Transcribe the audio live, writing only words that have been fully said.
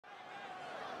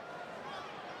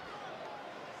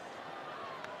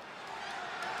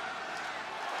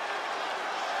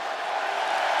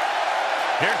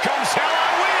Here comes Hell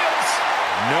on Wheels.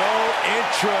 No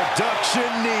introduction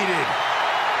needed.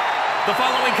 The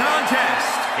following contest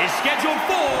is scheduled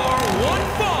for one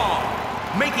fall.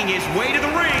 Making his way to the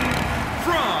ring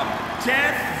from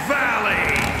Death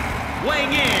Valley. Weighing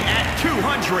in at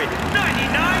 299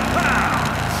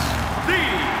 pounds, the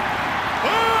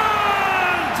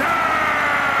Undertaker!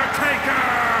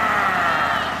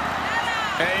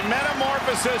 A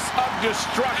metamorphosis of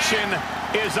destruction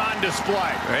is on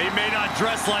display. He may not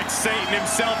dress like Satan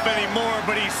himself anymore,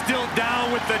 but he's still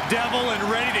down with the devil and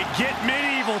ready to get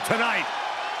medieval tonight.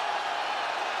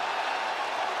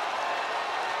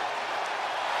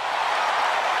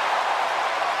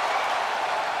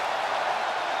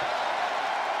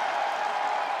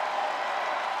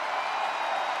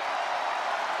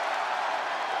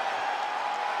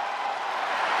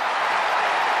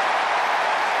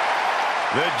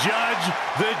 The judge,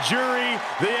 the jury,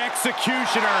 the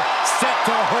executioner set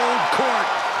to hold court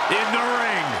in the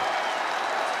ring.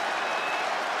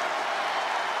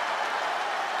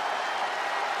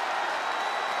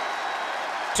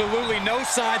 Absolutely no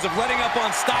signs of letting up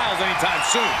on Styles anytime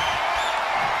soon.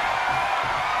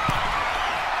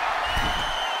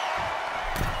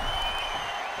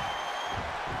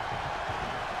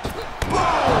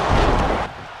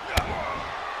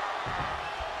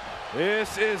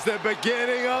 This is the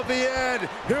beginning of the end.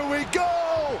 Here we go!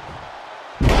 Oh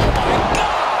my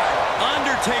God!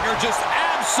 Undertaker just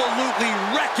absolutely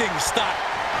wrecking Styles.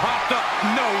 Popped up,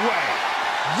 no way.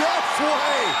 Yes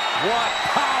way! What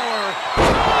power!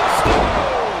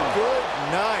 Good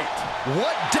night.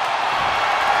 What?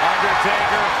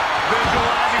 Undertaker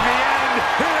visualizing the end.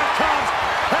 Here it comes.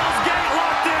 Hell's Gate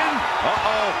locked in.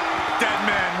 Uh-oh. Dead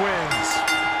man wins.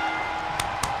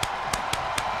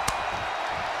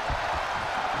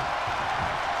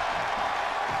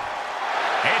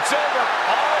 It's over,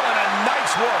 all in a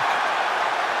night's work.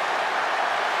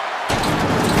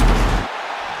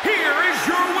 Here is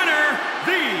your winner,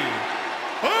 the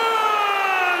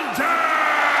Undertaker!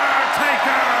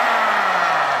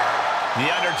 The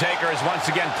Undertaker has once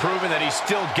again proven that he's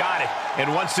still got it,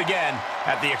 and once again,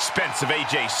 at the expense of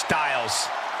AJ Styles.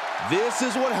 This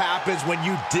is what happens when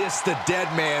you diss the dead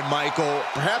man, Michael.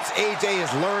 Perhaps AJ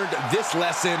has learned this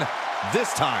lesson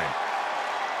this time.